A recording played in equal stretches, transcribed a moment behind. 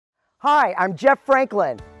Hi, I'm Jeff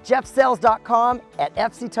Franklin, jeffsales.com at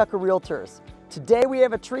FC Tucker Realtors. Today we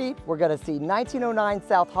have a treat. We're going to see 1909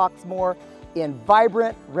 South Hawksmoore in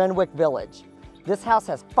vibrant Renwick Village. This house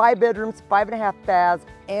has 5 bedrooms, 5.5 baths,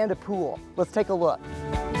 and a pool. Let's take a look.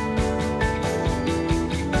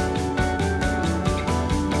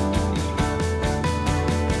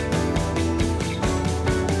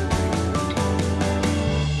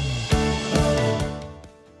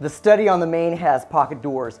 The study on the main has pocket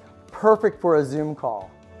doors, perfect for a Zoom call.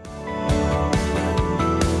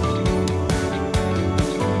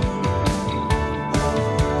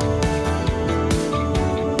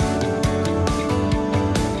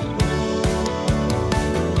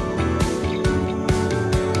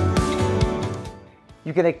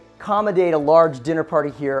 You can accommodate a large dinner party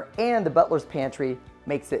here, and the Butler's pantry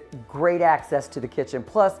makes it great access to the kitchen,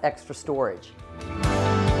 plus extra storage.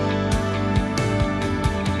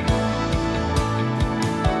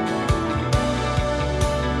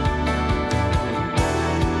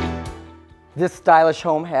 This stylish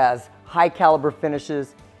home has high caliber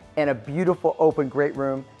finishes and a beautiful open great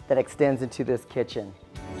room that extends into this kitchen.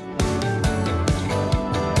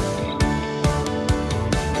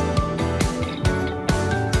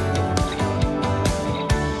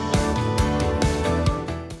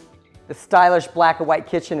 The stylish black and white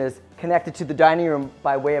kitchen is connected to the dining room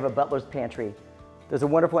by way of a butler's pantry. There's a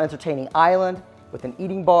wonderful entertaining island with an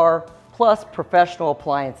eating bar, plus professional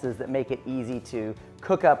appliances that make it easy to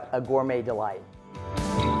cook up a gourmet delight.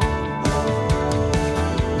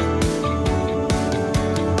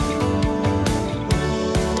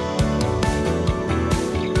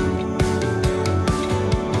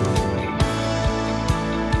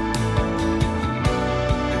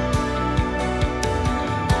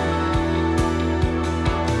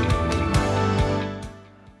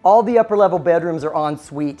 All the upper level bedrooms are en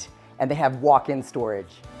suite and they have walk-in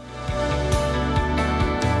storage.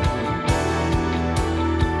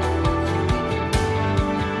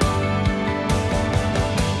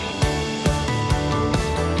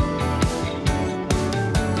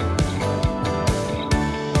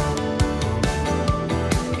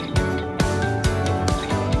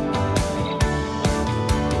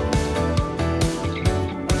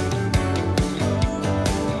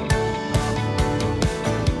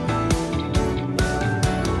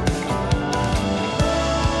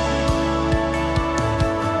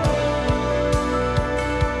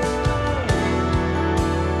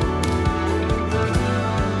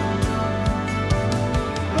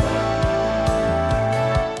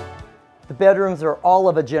 The bedrooms are all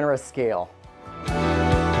of a generous scale.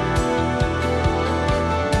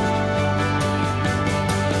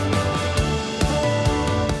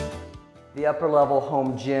 The upper level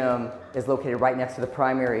home gym is located right next to the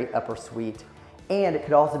primary upper suite, and it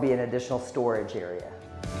could also be an additional storage area.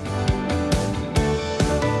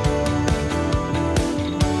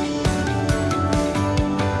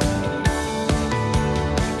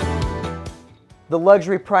 The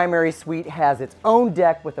luxury primary suite has its own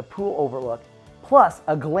deck with a pool overlook, plus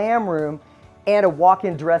a glam room and a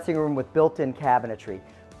walk-in dressing room with built-in cabinetry.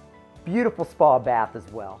 Beautiful spa bath as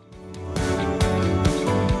well.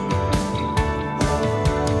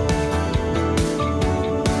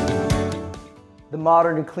 The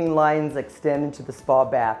modern and clean lines extend into the spa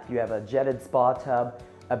bath. You have a jetted spa tub,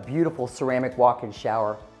 a beautiful ceramic walk-in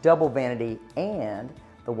shower, double vanity, and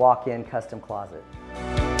the walk-in custom closet.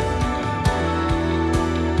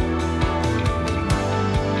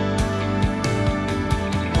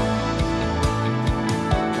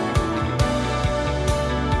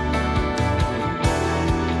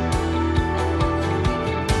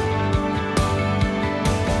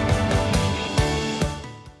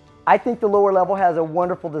 I think the lower level has a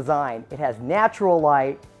wonderful design. It has natural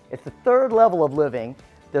light. It's the 3rd level of living.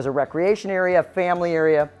 There's a recreation area, family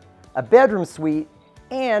area, a bedroom suite,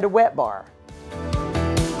 and a wet bar.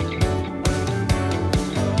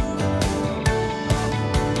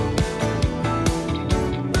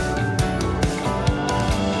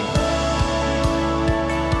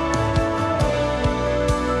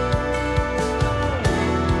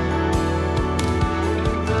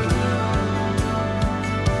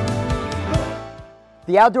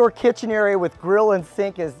 The outdoor kitchen area with grill and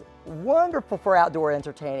sink is wonderful for outdoor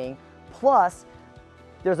entertaining. Plus,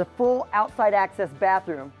 there's a full outside access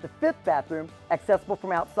bathroom, the 5th bathroom, accessible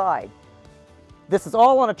from outside. This is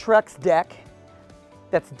all on a Trex deck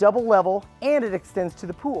that's double level, and it extends to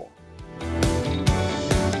the pool.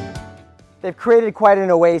 They've created quite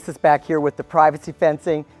an oasis back here with the privacy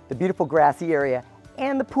fencing, the beautiful grassy area,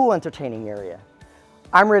 and the pool entertaining area.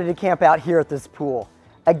 I'm ready to camp out here at this pool.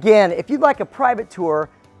 Again, if you'd like a private tour,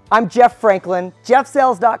 I'm Jeff Franklin,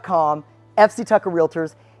 jeffsales.com, FC Tucker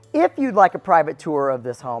Realtors. If you'd like a private tour of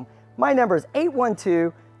this home, my number is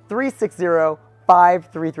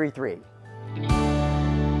 812-360-5333.